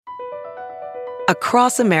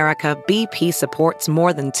Across America, BP supports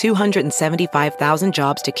more than 275,000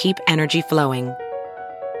 jobs to keep energy flowing.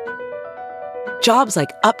 Jobs like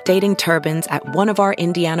updating turbines at one of our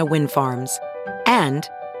Indiana wind farms and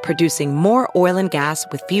producing more oil and gas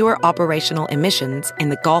with fewer operational emissions in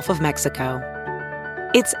the Gulf of Mexico.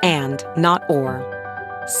 It's and, not or.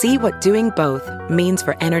 See what doing both means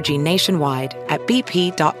for energy nationwide at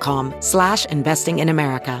bp.com/investing in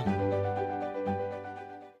America.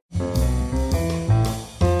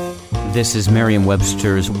 This is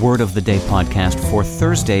Merriam-Webster's Word of the Day podcast for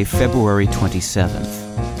Thursday, February 27th.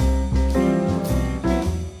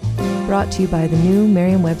 Brought to you by the new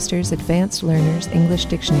Merriam-Webster's Advanced Learners English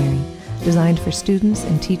Dictionary, designed for students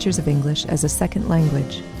and teachers of English as a second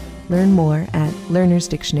language. Learn more at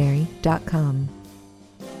learnersdictionary.com.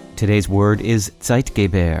 Today's word is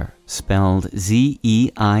Zeitgeber, spelled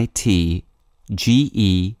Zeitgeber.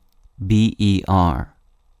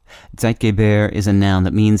 Zeitgeber is a noun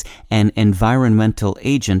that means an environmental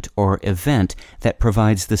agent or event that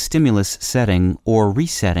provides the stimulus setting or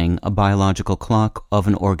resetting a biological clock of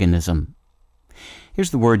an organism.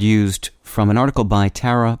 Here's the word used from an article by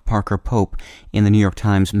Tara Parker Pope in the New York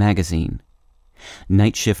Times Magazine.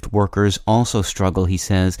 Night shift workers also struggle, he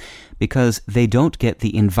says, because they don't get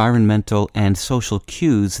the environmental and social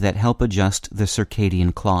cues that help adjust the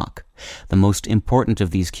circadian clock. The most important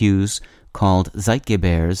of these cues, called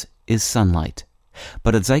Zeitgebers, is sunlight.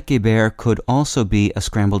 But a Zeitgeber could also be a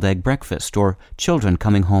scrambled egg breakfast or children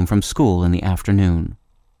coming home from school in the afternoon.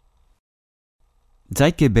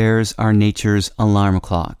 Zeitgebers are nature's alarm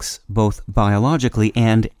clocks, both biologically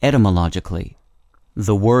and etymologically.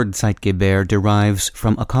 The word Zeitgeber derives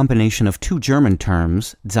from a combination of two German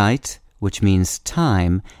terms, Zeit, which means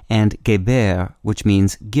time, and Geber, which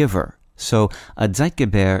means giver. So a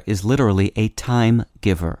Zeitgeber is literally a time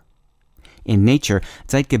giver. In nature,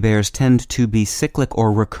 Zeitgebers tend to be cyclic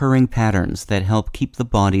or recurring patterns that help keep the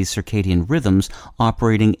body's circadian rhythms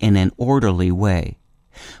operating in an orderly way.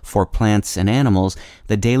 For plants and animals,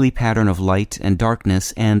 the daily pattern of light and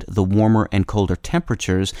darkness and the warmer and colder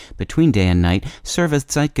temperatures between day and night serve as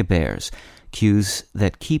Zeitgebers, cues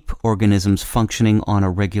that keep organisms functioning on a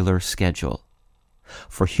regular schedule.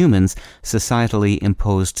 For humans, societally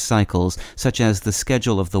imposed cycles, such as the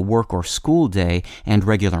schedule of the work or school day and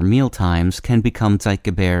regular mealtimes, can become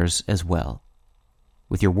Zeitgebers as well.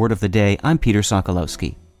 With your Word of the Day, I'm Peter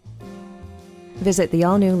Sokolowski. Visit the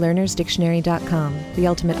all-new learnersdictionary.com, the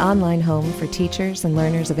ultimate online home for teachers and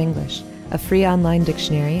learners of English. A free online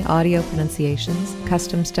dictionary, audio pronunciations,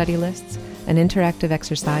 custom study lists, and interactive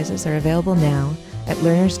exercises are available now at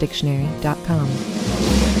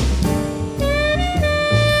learnersdictionary.com.